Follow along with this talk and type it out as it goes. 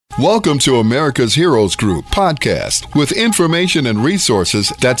Welcome to America's Heroes Group podcast with information and resources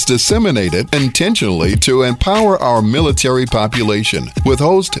that's disseminated intentionally to empower our military population with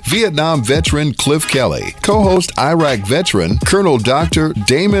host Vietnam veteran Cliff Kelly, co-host Iraq veteran Colonel Dr.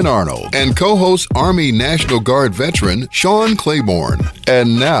 Damon Arnold, and co-host Army National Guard veteran Sean Claiborne.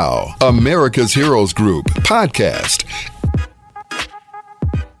 And now, America's Heroes Group podcast.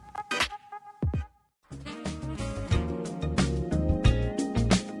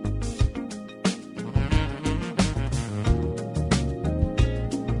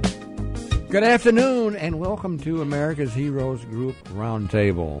 Good afternoon, and welcome to America's Heroes Group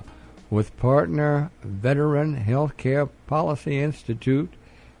Roundtable with partner Veteran Healthcare Policy Institute.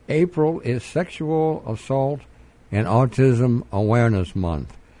 April is Sexual Assault and Autism Awareness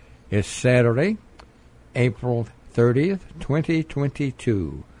Month. It's Saturday, April 30th,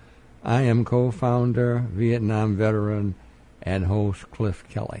 2022. I am co-founder, Vietnam veteran, and host Cliff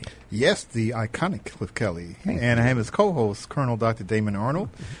Kelly. Yes, the iconic Cliff Kelly. And I have his co-host, Colonel Dr. Damon Arnold.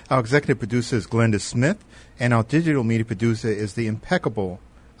 Our executive producer is Glenda Smith. And our digital media producer is the impeccable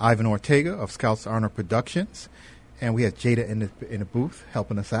Ivan Ortega of Scouts Honor Productions. And we have Jada in the booth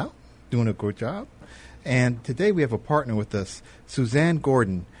helping us out, doing a good job. And today we have a partner with us, Suzanne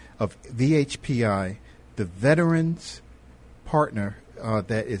Gordon of VHPI, the veterans partner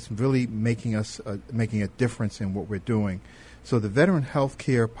that is really making a difference in what we're doing. So the Veteran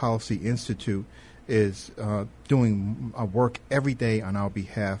Healthcare Policy Institute is doing work every day on our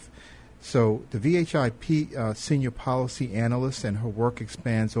behalf. So the VHIP Senior Policy Analyst, and her work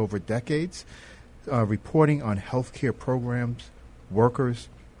expands over decades, reporting on healthcare programs, workers,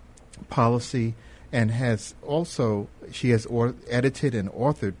 policy, and she has edited and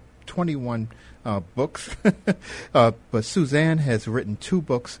authored 21 books. But Suzanne has written 2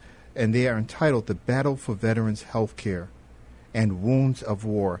 books, and they are entitled The Battle for Veterans Healthcare and Wounds of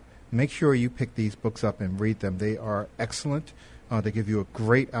War. Make sure you pick these books up and read them. They are excellent. They give you a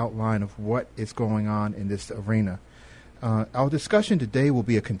great outline of what is going on in this arena. Our discussion today will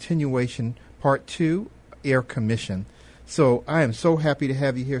be a continuation, part 2, Air Commission. So I am so happy to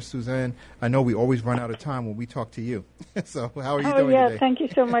have you here, Suzanne. I know we always run out of time when we talk to you. So how are you doing today? Thank you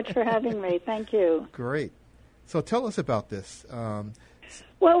so much for having me. Thank you. Great. So tell us about this.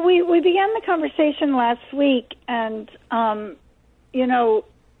 Well, we began the conversation last week, and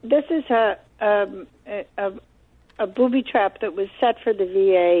this is a booby trap that was set for the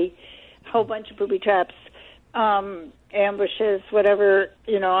VA. A whole bunch of booby traps, ambushes, whatever.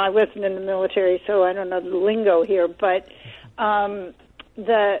 I wasn't in the military, so I don't know the lingo here, but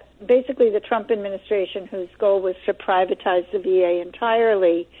basically the Trump administration, whose goal was to privatize the VA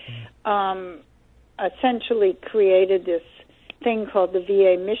entirely, essentially created this thing called the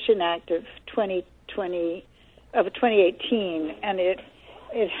VA Mission Act of 2018, and it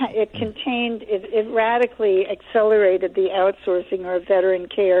radically accelerated the outsourcing of veteran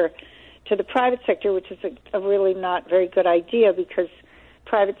care to the private sector, which is a really not very good idea, because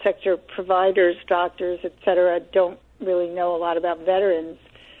private sector providers, doctors, et cetera, don't really know a lot about veterans,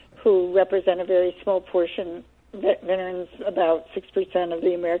 who represent a very small portion. Veterans, about 6% of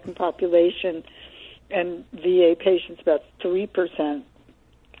the American population, and VA patients about 3%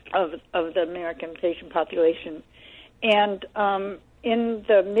 of the American patient population. And in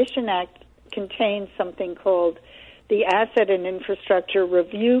the Mission Act contains something called the Asset and Infrastructure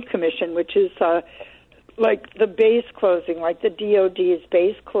Review Commission, which is like the base closing, like the DOD's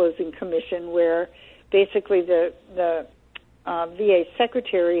base closing commission, where basically the VA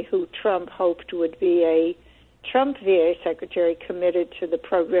secretary, who Trump hoped would be a Trump VA secretary committed to the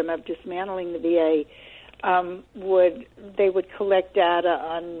program of dismantling the VA, would collect data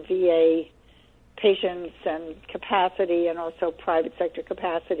on VA patients and capacity, and also private sector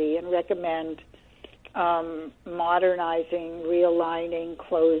capacity, and recommend modernizing, realigning,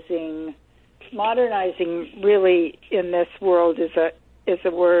 closing. Modernizing really in this world is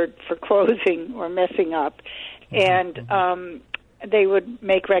a word for closing or messing up. And they would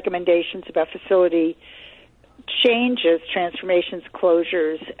make recommendations about facility changes, transformations,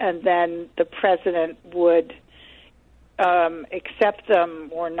 closures, and then the president would accept them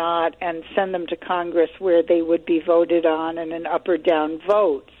or not and send them to Congress, where they would be voted on in an up or down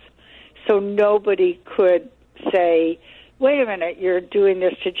votes. So nobody could say, wait a minute, you're doing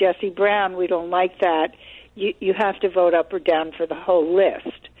this to Jesse Brown, we don't like that. You have to vote up or down for the whole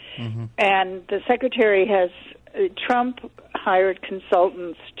list. Mm-hmm. And the secretary Trump hired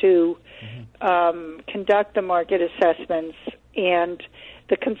consultants to conduct the market assessments, and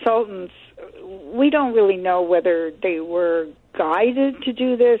the consultants, we don't really know whether they were guided to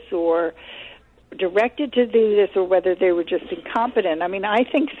do this or directed to do this or whether they were just incompetent. I mean, I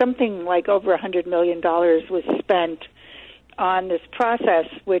think something like over $100 million was spent on this process,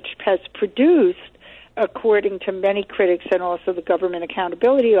 which has produced, according to many critics and also the Government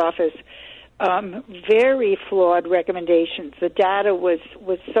Accountability Office, very flawed recommendations. The data was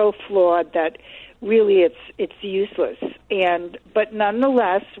so flawed that really it's useless. But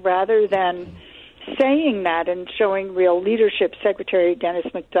nonetheless, rather than saying that and showing real leadership, Secretary Dennis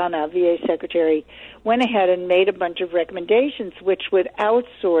McDonough, VA Secretary, went ahead and made a bunch of recommendations which would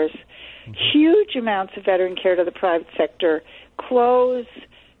outsource huge amounts of veteran care to the private sector, close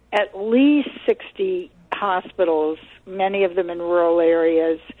at least 60 hospitals, many of them in rural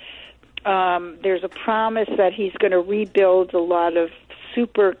areas. There's a promise that he's going to rebuild a lot of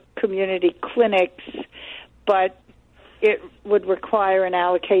super community clinics, but it would require an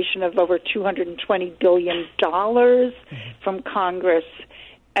allocation of over $220 billion from Congress.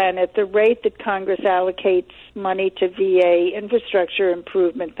 And at the rate that Congress allocates money to VA infrastructure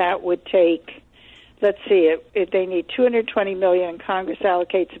improvement, that would take, let's see, they need $220 million, and Congress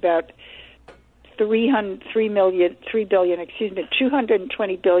allocates about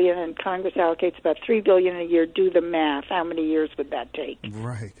 $220 billion, and Congress allocates about $3 billion a year. Do the math. How many years would that take?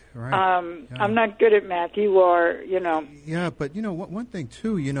 Right. I'm not good at math. You are, Yeah, but, one thing,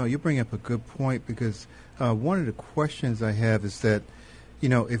 too, you bring up a good point, because one of the questions I have is that,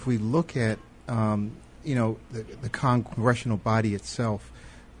 if we look at, the congressional body itself,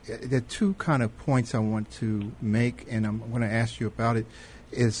 there are two kind of points I want to make, and I'm going to ask you about it,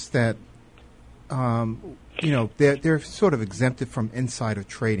 is that they're sort of exempted from insider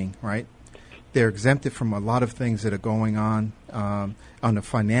trading, right? They're exempted from a lot of things that are going on the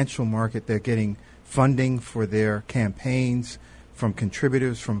financial market. They're getting funding for their campaigns from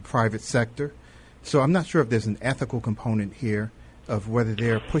contributors from private sector. So I'm not sure if there's an ethical component here of whether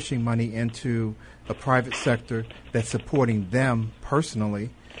they're pushing money into a private sector that's supporting them personally.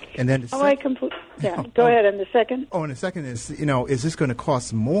 And then Go ahead. And the second? And the second is, is this going to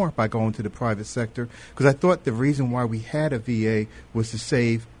cost more by going to the private sector? Because I thought the reason why we had a VA was to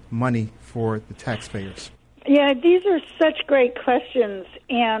save money for the taxpayers. Yeah, these are such great questions.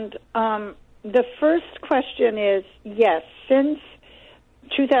 And the first question is, yes, since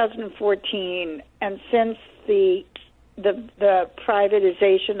 2014 and since the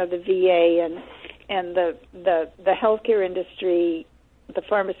privatization of the VA and the healthcare industry, the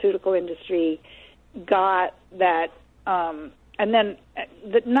pharmaceutical industry got that, and then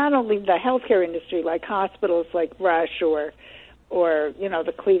not only the healthcare industry, like hospitals like Rush or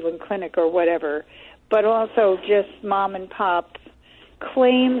the Cleveland Clinic or whatever, but also just mom and pop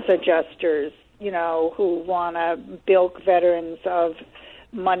claims adjusters, who want to bilk veterans of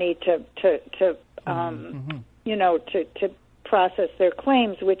money to process their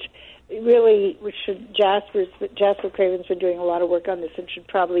claims, which Jasper Craven's been doing a lot of work on this and should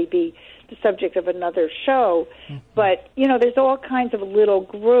probably be the subject of another show. Mm-hmm. But, there's all kinds of little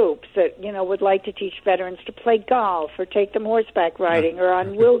groups that, would like to teach veterans to play golf or take them horseback riding or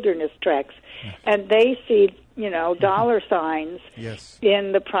on wilderness treks. And they see, dollar signs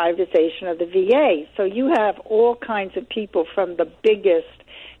in the privatization of the VA. So you have all kinds of people from the biggest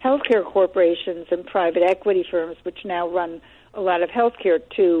healthcare corporations and private equity firms, which now run a lot of healthcare,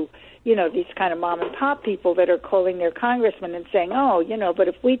 to these kind of mom and pop people that are calling their congressman and saying, but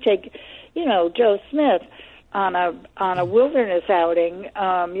if we take, Joe Smith on a wilderness outing, his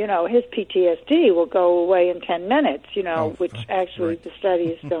PTSD will go away in 10 minutes, which actually the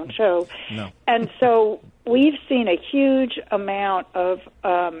studies don't show. No. And so we've seen a huge amount of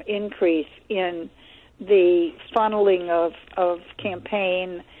increase in the funneling of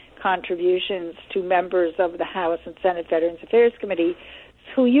campaign contributions to members of the House and Senate Veterans Affairs Committee,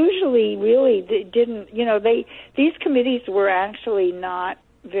 who usually really didn't, these committees were actually not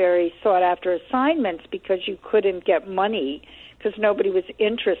very sought after assignments because you couldn't get money because nobody was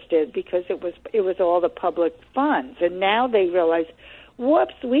interested because it was all the public funds. And now they realize,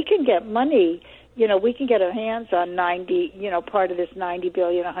 whoops, we can get money, we can get our hands on 90, part of this 90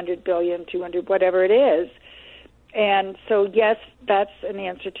 billion, 100 billion, 200, whatever it is. And so, yes, that's an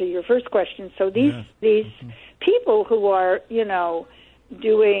answer to your first question. So these people who are, we're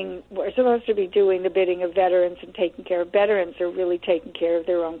supposed to be doing the bidding of veterans and taking care of veterans are really taking care of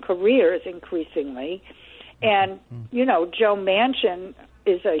their own careers increasingly. And, Joe Manchin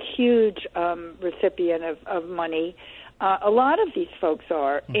is a huge recipient of money. A lot of these folks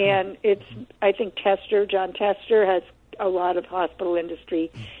are. And I think John Tester has a lot of hospital industry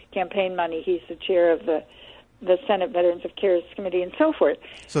campaign money. He's the chair of the the Senate Veterans Affairs Committee and so forth.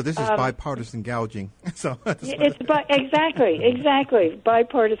 So this is bipartisan gouging. So exactly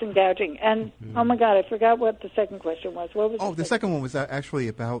bipartisan gouging. And oh my God, I forgot what the second question was. What was the second one was actually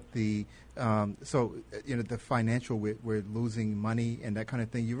about the the financial. We're losing money and that kind of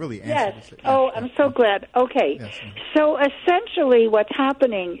thing. You really answered. Yes. I'm so glad. Okay. Yes. So essentially, what's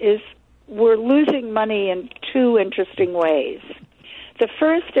happening is we're losing money in two interesting ways. The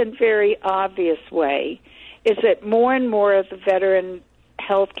first and very obvious way is that more and more of the veteran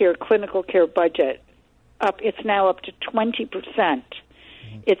health care, clinical care budget, it's now up to 20%.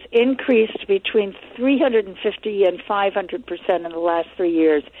 It's increased between 350 and 500% in the last 3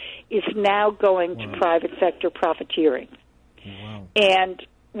 years, is now going to private sector profiteering. Wow. And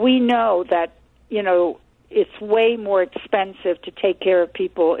we know that, it's way more expensive to take care of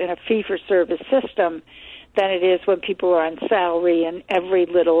people in a fee-for-service system than it is when people are on salary, and every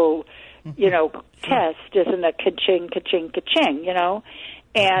little, test isn't a ka-ching, ka-ching, ka-ching,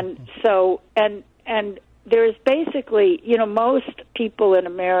 And so, and there's basically, most people in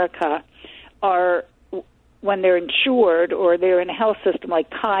America are, when they're insured or they're in a health system like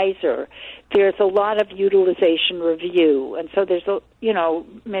Kaiser, there's a lot of utilization review. And so there's,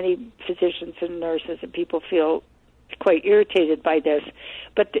 many physicians and nurses and people feel quite irritated by this.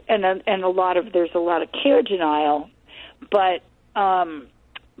 But, and there's a lot of care denial, but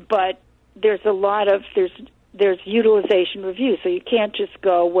there's there's utilization review, so you can't just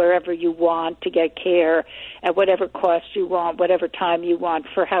go wherever you want to get care at whatever cost you want, whatever time you want,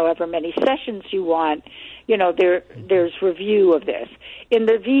 for however many sessions you want. There's review of this. In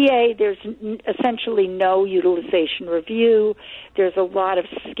the VA, there's essentially no utilization review. There's a lot of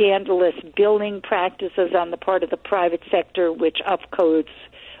scandalous billing practices on the part of the private sector, which upcodes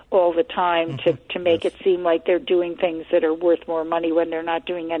all the time to make it seem like they're doing things that are worth more money when they're not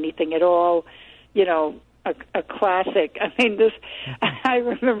doing anything at all. A classic. I mean, I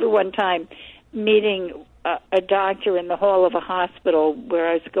remember one time meeting a doctor in the hall of a hospital where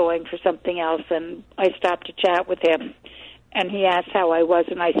I was going for something else, and I stopped to chat with him, and he asked how I was,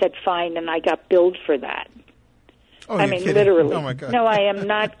 and I said fine, and I got billed for that. Oh, I mean, kidding? literally. Oh, my God. No, I am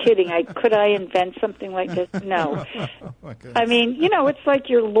not kidding. Could I invent something like this? No. Oh, my goodness. I mean, it's like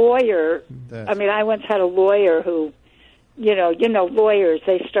your lawyer. I once had a lawyer who, lawyers,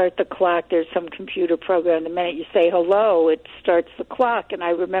 they start the clock. There's some computer program. The minute you say hello, it starts the clock. And I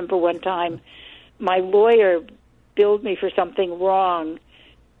remember one time my lawyer billed me for something wrong,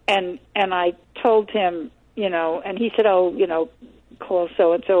 and I told him, and he said, call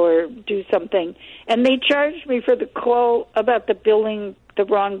so-and-so or do something. And they charged me for the call about the billing, the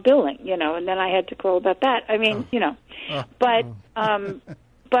wrong billing, and then I had to call about that. I mean, but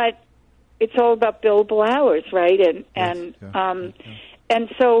it's all about billable hours, right? And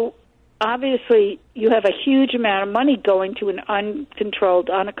so obviously you have a huge amount of money going to an uncontrolled,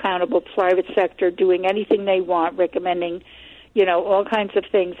 unaccountable private sector doing anything they want, recommending, all kinds of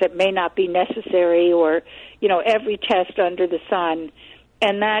things that may not be necessary, or, every test under the sun.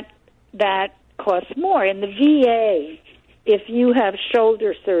 And that costs more. In the VA, if you have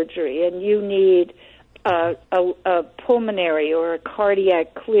shoulder surgery and you need a pulmonary or a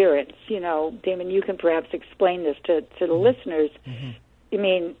cardiac clearance, Damon, you can perhaps explain this to the listeners. I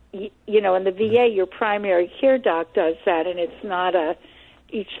mean, in the VA, your primary care doc does that, and it's not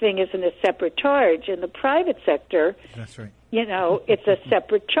each thing isn't a separate charge. In the private sector, that's right. It's a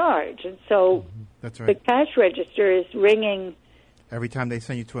separate charge. And so that's right. The cash register is ringing every time they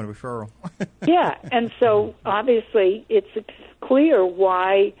send you to a referral. Yeah, and so obviously it's clear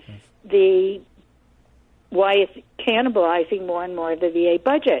why it's cannibalizing more and more of the VA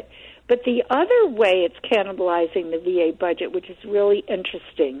budget. But the other way it's cannibalizing the VA budget, which is really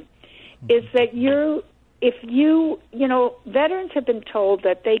interesting, is that veterans have been told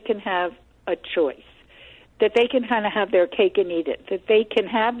that they can have a choice, that they can kind of have their cake and eat it, that they can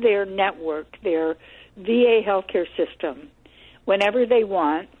have their network, their VA healthcare system, whenever they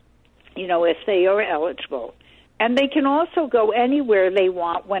want, if they are eligible. And they can also go anywhere they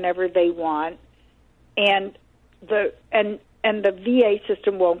want, whenever they want, and the VA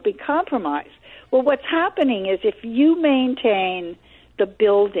system won't be compromised. Well, what's happening is if you maintain the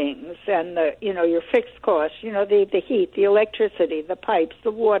buildings and your fixed costs, the heat, the electricity, the pipes,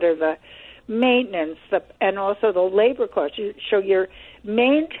 the water, the maintenance, and also the labor costs, so you're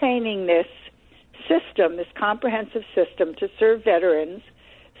maintaining this system, this comprehensive system to serve veterans,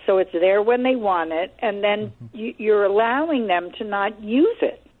 so it's there when they want it, and then you're allowing them to not use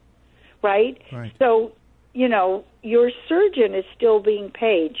it, right? So, your surgeon is still being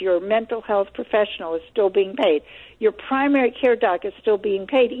paid. Your mental health professional is still being paid. Your primary care doc is still being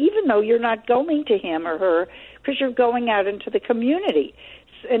paid, even though you're not going to him or her because you're going out into the community,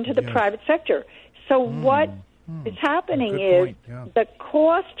 into the private sector. So what is happening is the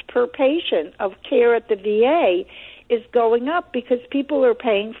cost per patient of care at the VA is going up because people are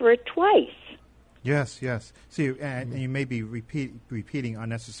paying for it twice. Yes. See, and you may be repeating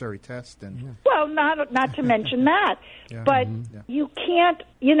unnecessary tests. And Well, not to mention that. But you can't,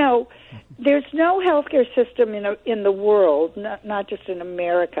 there's no healthcare system in the world, not just in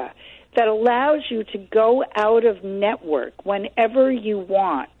America, that allows you to go out of network whenever you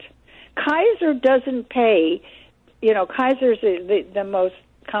want. Kaiser doesn't pay, Kaiser's the most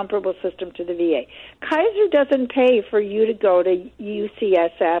comparable system to the VA. Kaiser doesn't pay for you to go to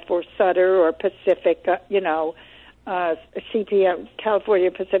UCSF or Sutter or Pacific, CPM,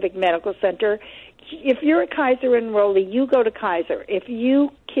 California Pacific Medical Center. If you're a Kaiser enrollee, you go to Kaiser. If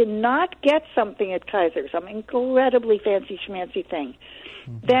you cannot get something at Kaiser, some incredibly fancy schmancy thing,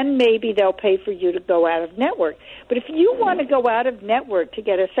 then maybe they'll pay for you to go out of network. But if you want to go out of network to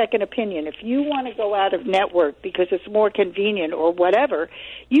get a second opinion, if you want to go out of network because it's more convenient or whatever,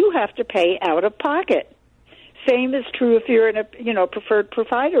 you have to pay out of pocket. Same is true if you're in a preferred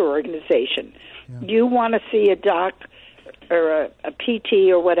provider organization. You want to see a doc or a PT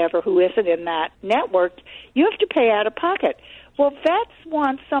or whatever who isn't in that network, you have to pay out of pocket. Well, vets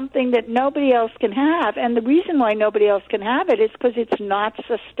want something that nobody else can have, and the reason why nobody else can have it is because it's not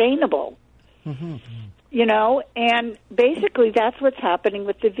sustainable. And basically that's what's happening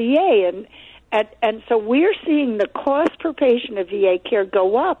with the VA, and so we're seeing the cost per patient of VA care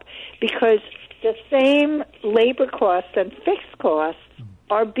go up because the same labor costs and fixed costs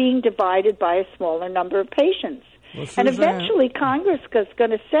are being divided by a smaller number of patients. Well, and eventually Congress is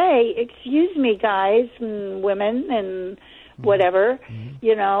going to say, excuse me, guys and women and whatever,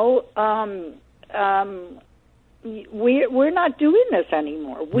 we're not doing this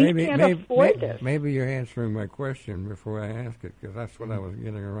anymore. We can't afford this. Maybe you're answering my question before I ask it, because that's what I was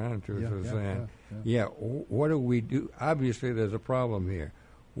getting around to, Suzanne. What do we do? Obviously, there's a problem here.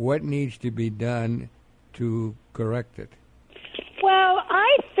 What needs to be done to correct it? Well,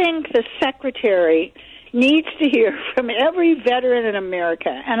 I think the Secretary needs to hear from every veteran in America,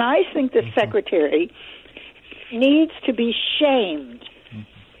 and I think the Secretary needs to be shamed,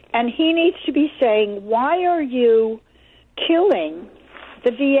 and he needs to be saying, why are you killing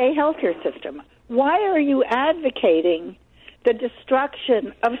the VA healthcare system? Why are you advocating the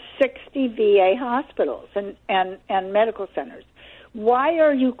destruction of 60 VA hospitals and medical centers? Why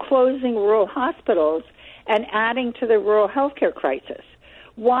are you closing rural hospitals and adding to the rural healthcare crisis?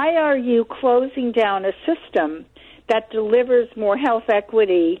 Why are you closing down a system that delivers more health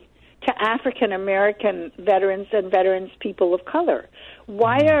equity to African American veterans and veterans people of color?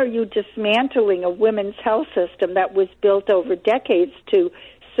 Why are you dismantling a women's health system that was built over decades to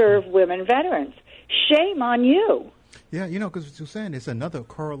serve women veterans? Shame on you. Yeah, because Suzanne, it's another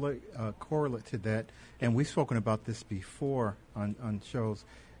correlate to that, and we've spoken about this before on shows,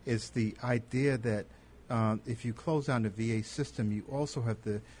 is the idea that if you close down the VA system, you also have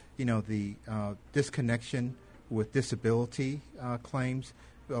the disconnection with disability claims,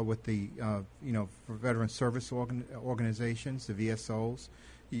 with the for veteran service organizations, the VSOs,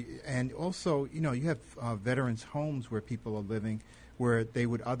 and also you have veterans' homes where people are living where they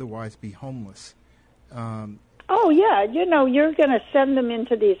would otherwise be homeless. Oh yeah, you're going to send them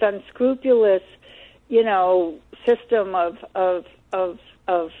into these unscrupulous, system of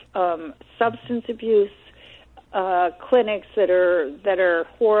substance abuse clinics that are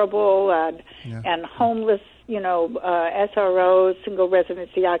horrible and homeless, SROs, single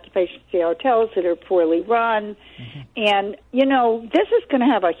residency occupancy hotels that are poorly run, and this is going to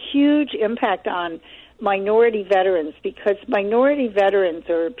have a huge impact on minority veterans, because minority veterans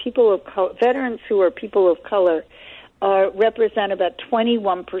or veterans who are people of color represent about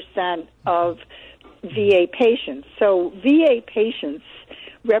 21% of VA patients. So VA patients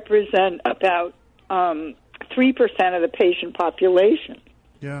represent about 3% of the patient population.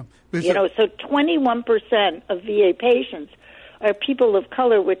 Yeah, so 21% of VA patients are people of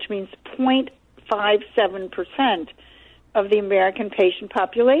color, which means 0.57% of the American patient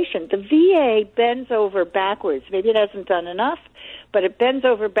population. The VA bends over backwards. Maybe it hasn't done enough, but it bends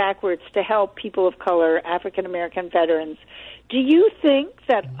over backwards to help people of color, African American veterans. Do you think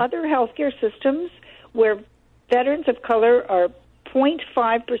that other healthcare systems where veterans of color are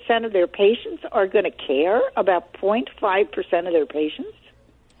 0.5% of their patients are going to care about 0.5% of their patients?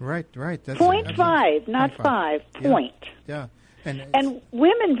 Right. That's 0.5, not 5. Point. Yeah. And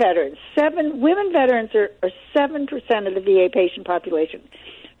women veterans, women veterans are 7% of the VA patient population.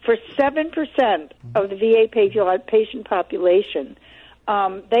 For 7% of the VA patient population,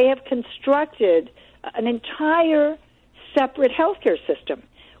 they have constructed an entire separate healthcare system.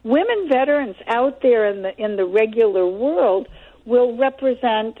 Women veterans out there in the regular world will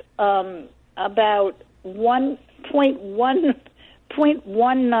represent about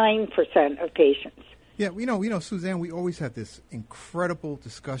 0.19% of patients. Yeah, we know, Suzanne, we always have this incredible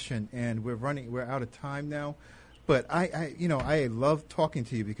discussion, and we're out of time now. But I love talking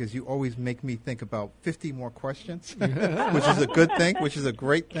to you because you always make me think about 50 more questions, which is a good thing, which is a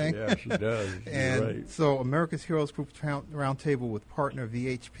great thing. Yeah, she does. And right. So America's Heroes Group Roundtable with partner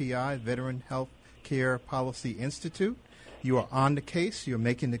VHPI, Veteran Health Care Policy Institute. You are on the case. You're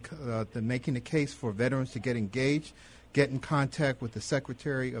making the case for veterans to get engaged, get in contact with the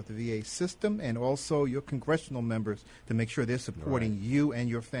Secretary of the VA system, and also your congressional members to make sure they're supporting you and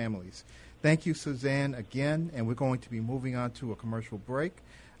your families. Thank you, Suzanne, again, and we're going to be moving on to a commercial break.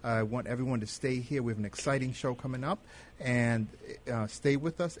 I want everyone to stay here. We have an exciting show coming up, and stay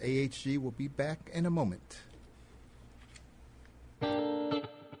with us. AHG will be back in a moment.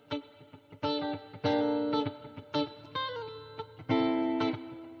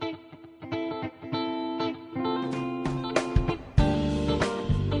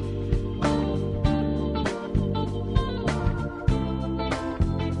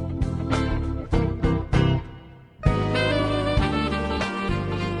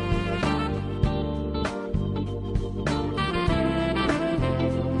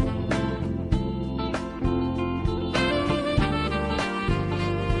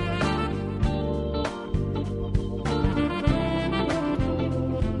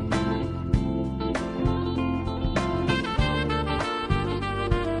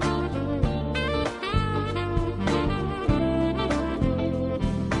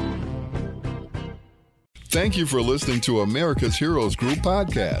 Thank you for listening to America's Heroes Group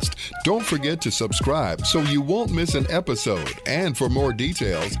podcast. Don't forget to subscribe so you won't miss an episode. And for more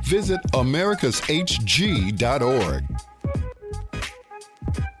details, visit americashg.org.